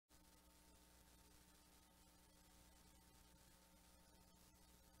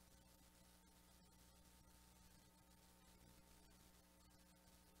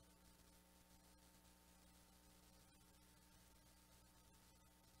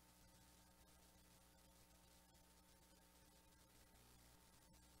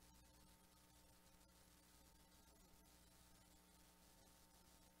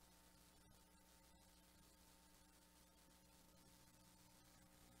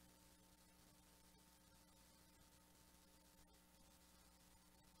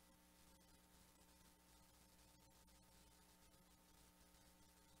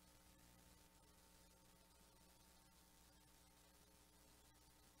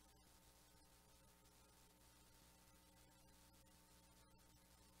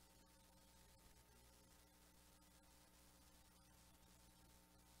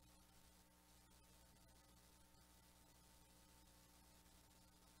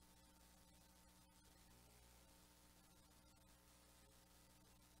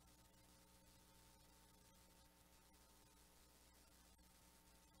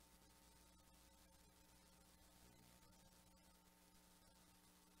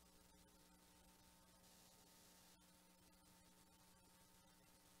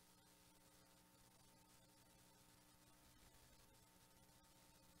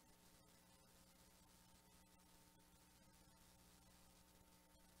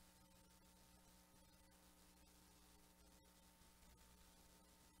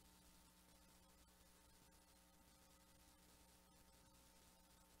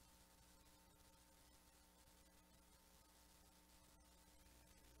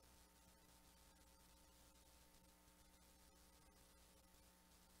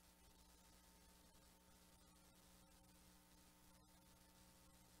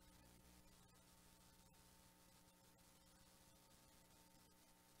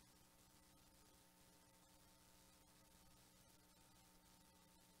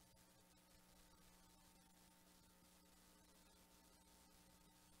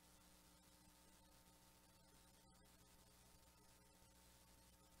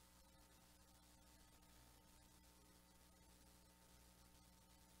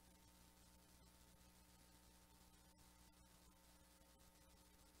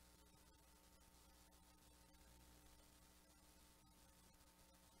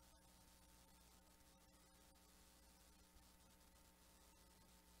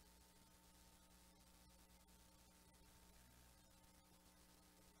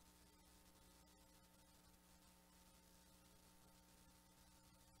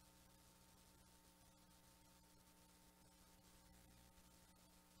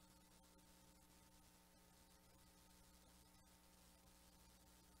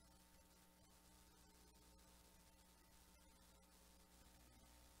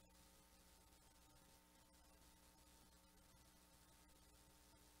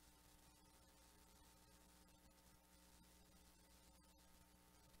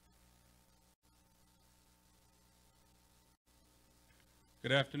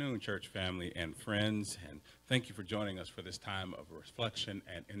Good afternoon, church family and friends, and thank you for joining us for this time of reflection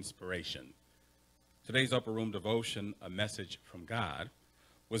and inspiration. Today's Upper Room devotion, A Message from God,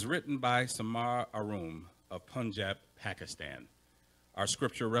 was written by Sammar Aaroom of Punjab, Pakistan. Our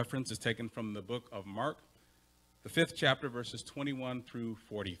scripture reference is taken from the book of Mark, the 5th chapter, verses 21 through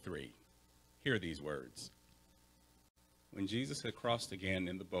 43. Hear these words. When Jesus had crossed again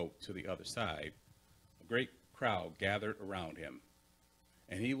in the boat to the other side, a great crowd gathered around him,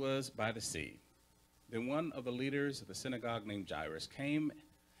 and he was by the sea. Then one of the leaders of the synagogue named Jairus came,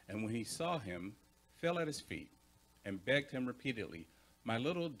 and when he saw him, fell at his feet and begged him repeatedly, "My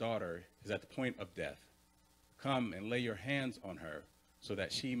little daughter is at the point of death. Come and lay your hands on her so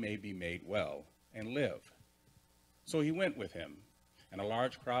that she may be made well and live." So he went with him, and a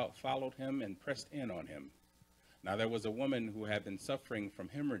large crowd followed him and pressed in on him. Now there was a woman who had been suffering from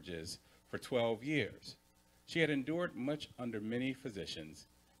hemorrhages for 12 years. She had endured much under many physicians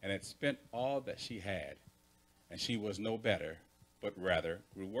and had spent all that she had, and she was no better, but rather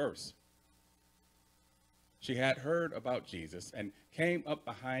grew worse. She had heard about Jesus and came up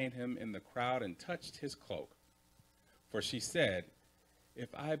behind him in the crowd and touched his cloak. For she said,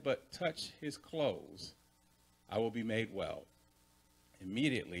 "If I but touch his clothes, I will be made well."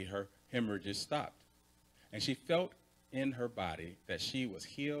 Immediately her hemorrhages stopped, and she felt in her body that she was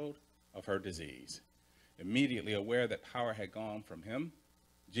healed of her disease. Immediately aware that power had gone from him,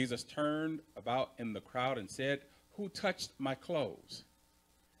 Jesus turned about in the crowd and said, "Who touched my clothes?"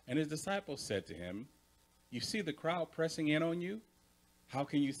 And his disciples said to him, "You see the crowd pressing in on you? How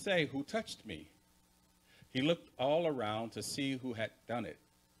can you say, 'Who touched me?'" He looked all around to see who had done it.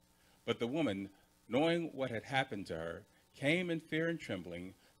 But the woman, knowing what had happened to her, came in fear and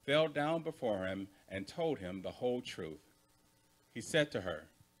trembling, fell down before him, and told him the whole truth. He said to her,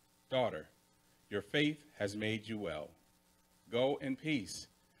 "Daughter, your faith has made you well. Go in peace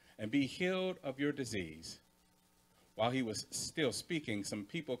and be healed of your disease." While he was still speaking, some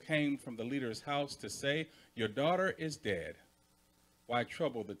people came from the leader's house to say, "Your daughter is dead. Why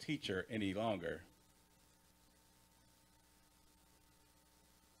trouble the teacher any longer?"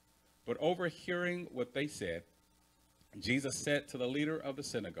 But overhearing what they said, Jesus said to the leader of the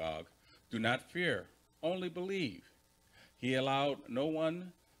synagogue, "Do not fear, only believe." He allowed no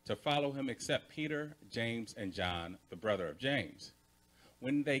one to follow him except Peter, James, and John, the brother of James.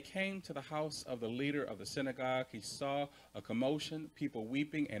 When they came to the house of the leader of the synagogue, he saw a commotion, people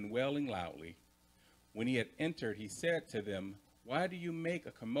weeping and wailing loudly. When he had entered, he said to them, "Why do you make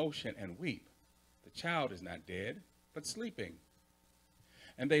a commotion and weep? The child is not dead, but sleeping."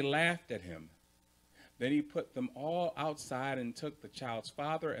 And they laughed at him. Then he put them all outside and took the child's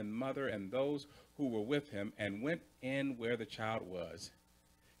father and mother and those who were with him and went in where the child was.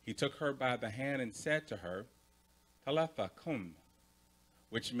 He took her by the hand and said to her, "Talitha kum,"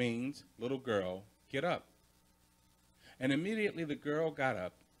 which means, "Little girl, get up." And immediately the girl got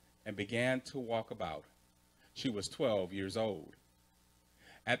up and began to walk about. She was 12 years old.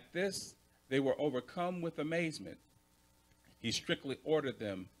 At this, they were overcome with amazement. He strictly ordered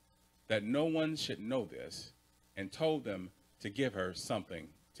them that no one should know this and told them to give her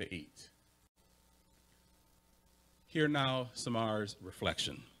something to eat. Hear now Sammar's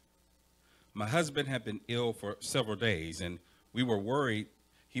reflection. My husband had been ill for several days, and we were worried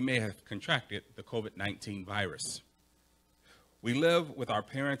he may have contracted the COVID-19 virus. We live with our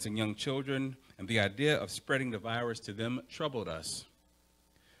parents and young children, and the idea of spreading the virus to them troubled us.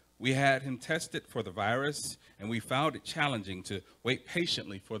 We had him tested for the virus, and we found it challenging to wait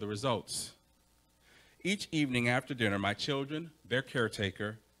patiently for the results. Each evening after dinner, my children, their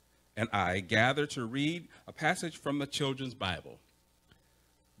caretaker, and I gathered to read a passage from the children's Bible.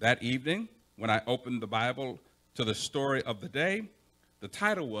 That evening, when I opened the Bible to the story of the day, the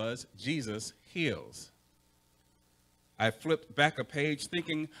title was "Jesus Heals." I flipped back a page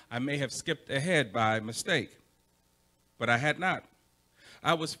thinking I may have skipped ahead by mistake, but I had not.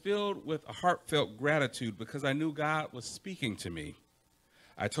 I was filled with a heartfelt gratitude because I knew God was speaking to me.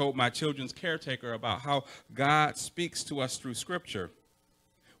 I told my children's caretaker about how God speaks to us through Scripture.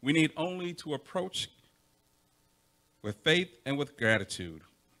 We need only to approach with faith and with gratitude,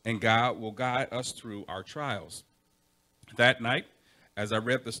 and God will guide us through our trials. That night, as I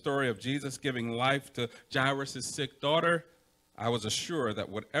read the story of Jesus giving life to Jairus' sick daughter, I was assured that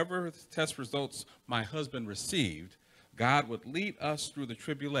whatever test results my husband received, God would lead us through the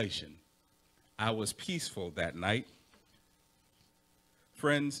tribulation. I was peaceful that night.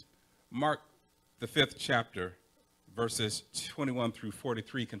 Friends, Mark, the 5th chapter, verses 21 through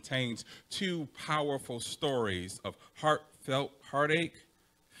 43, contains two powerful stories of heartfelt heartache,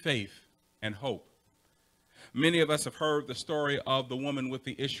 faith, and hope. Many of us have heard the story of the woman with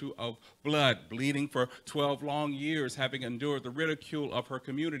the issue of blood, bleeding for 12 long years, having endured the ridicule of her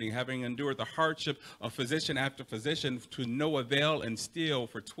community, having endured the hardship of physician after physician to no avail, and still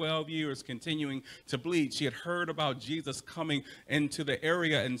for 12 years continuing to bleed. She had heard about Jesus coming into the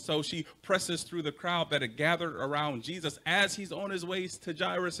area, and so she presses through the crowd that had gathered around Jesus. As he's on his way to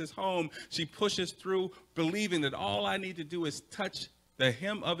Jairus' home, she pushes through, believing that all I need to do is touch the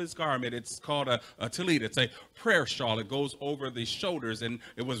hem of his garment. It's called a tallit. It's a prayer shawl. It goes over the shoulders, and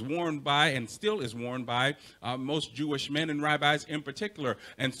it was worn by, and still is worn by, most Jewish men and rabbis in particular.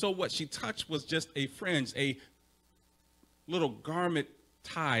 And so what she touched was just a fringe, a little garment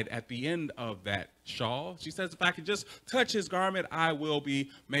tied at the end of that shawl. She says, if I could just touch his garment, I will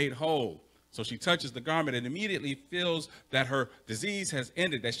be made whole. So she touches the garment and immediately feels that her disease has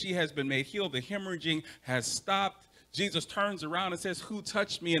ended, that she has been made healed. The hemorrhaging has stopped. Jesus turns around and says, who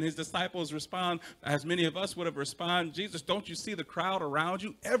touched me? And his disciples respond, as many of us would have responded, Jesus, don't you see the crowd around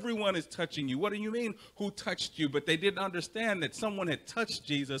you? Everyone is touching you. What do you mean, who touched you? But they didn't understand that someone had touched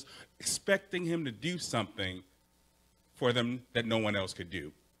Jesus, expecting him to do something for them that no one else could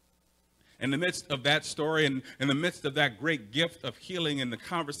do. In the midst of that story, and in the midst of that great gift of healing and the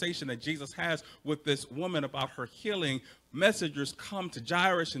conversation that Jesus has with this woman about her healing, messengers come to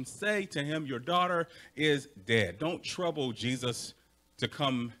Jairus and say to him, your daughter is dead. Don't trouble Jesus to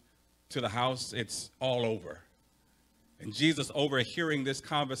come to the house. It's all over. And Jesus, overhearing this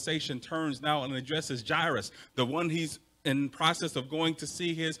conversation, turns now and addresses Jairus, the one he's in process of going to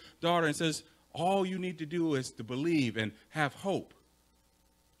see his daughter, and says, all you need to do is to believe and have hope.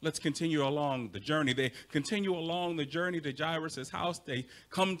 Let's continue along the journey. They continue along the journey to Jairus' house. They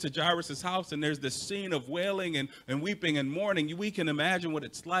come to Jairus' house, and there's this scene of wailing and weeping and mourning. We can imagine what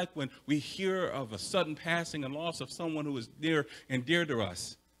it's like when we hear of a sudden passing and loss of someone who is near and dear to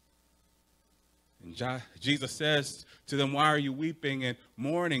us. And Jesus says to them, why are you weeping and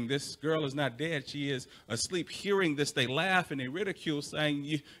mourning? This girl is not dead. She is asleep. Hearing this, they laugh and they ridicule,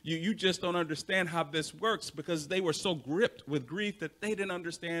 saying, you just don't understand how this works, because they were so gripped with grief that they didn't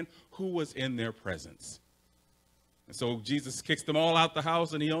understand who was in their presence. And so Jesus kicks them all out the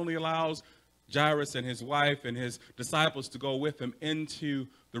house, and he only allows Jairus and his wife and his disciples to go with him into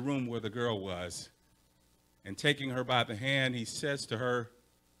the room where the girl was. And taking her by the hand, he says to her,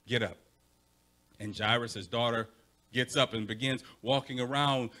 get up. And Jairus' daughter gets up and begins walking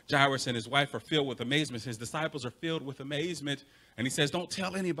around. Jairus and his wife are filled with amazement. His disciples are filled with amazement. And he says, don't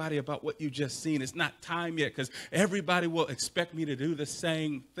tell anybody about what you just seen. It's not time yet, because everybody will expect me to do the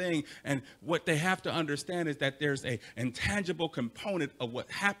same thing. And what they have to understand is that there's an intangible component of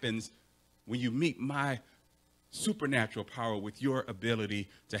what happens when you meet my supernatural power with your ability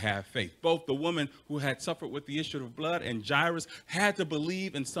to have faith. Both the woman who had suffered with the issue of blood and Jairus had to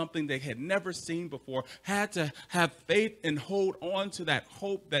believe in something they had never seen before, had to have faith and hold on to that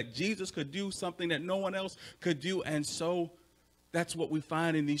hope that Jesus could do something that no one else could do. And so that's what we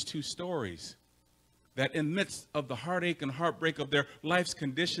find in these two stories, that in the midst of the heartache and heartbreak of their life's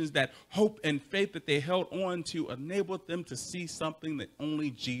conditions, that hope and faith that they held on to enabled them to see something that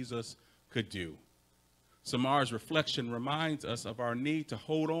only Jesus could do. Sammar's reflection reminds us of our need to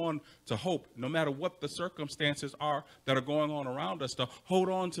hold on to hope, no matter what the circumstances are that are going on around us, to hold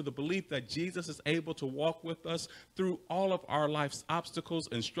on to the belief that Jesus is able to walk with us through all of our life's obstacles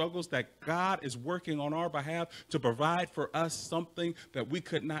and struggles, that God is working on our behalf to provide for us something that we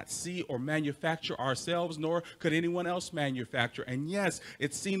could not see or manufacture ourselves, nor could anyone else manufacture. And yes,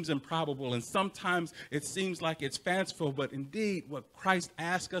 it seems improbable, and sometimes it seems like it's fanciful, but indeed what Christ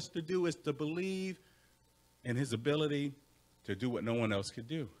asks us to do is to believe and his ability to do what no one else could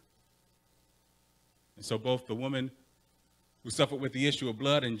do. And so both the woman who suffered with the issue of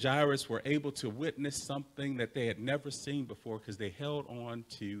blood and Jairus were able to witness something that they had never seen before, because they held on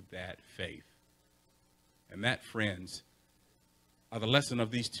to that faith. And that, friends, are the lesson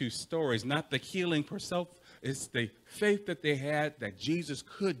of these two stories. Not the healing herself, it's the faith that they had that Jesus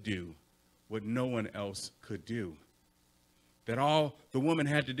could do what no one else could do. That all the woman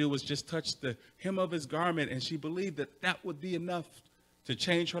had to do was just touch the hem of his garment, and she believed that that would be enough to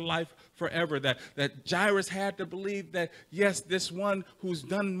change her life forever. That Jairus had to believe that, yes, this one who's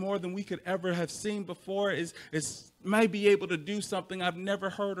done more than we could ever have seen before might be able to do something I've never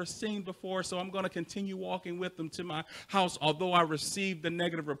heard or seen before, so I'm going to continue walking with them to my house, although I received the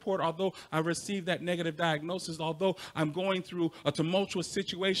negative report, although I received that negative diagnosis, although I'm going through a tumultuous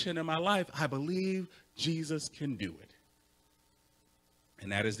situation in my life, I believe Jesus can do it.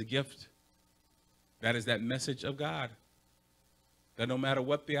 And that is the gift. That is that message of God. That no matter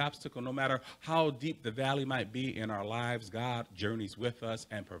what the obstacle, no matter how deep the valley might be in our lives, God journeys with us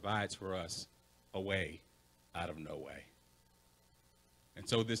and provides for us a way out of no way. And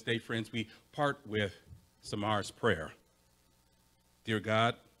so this day, friends, we part with Sammar's prayer. Dear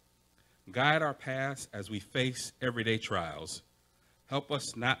God, guide our paths as we face everyday trials. Help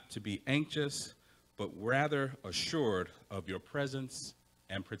us not to be anxious, but rather assured of your presence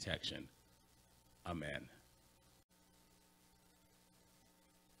and protection. Amen.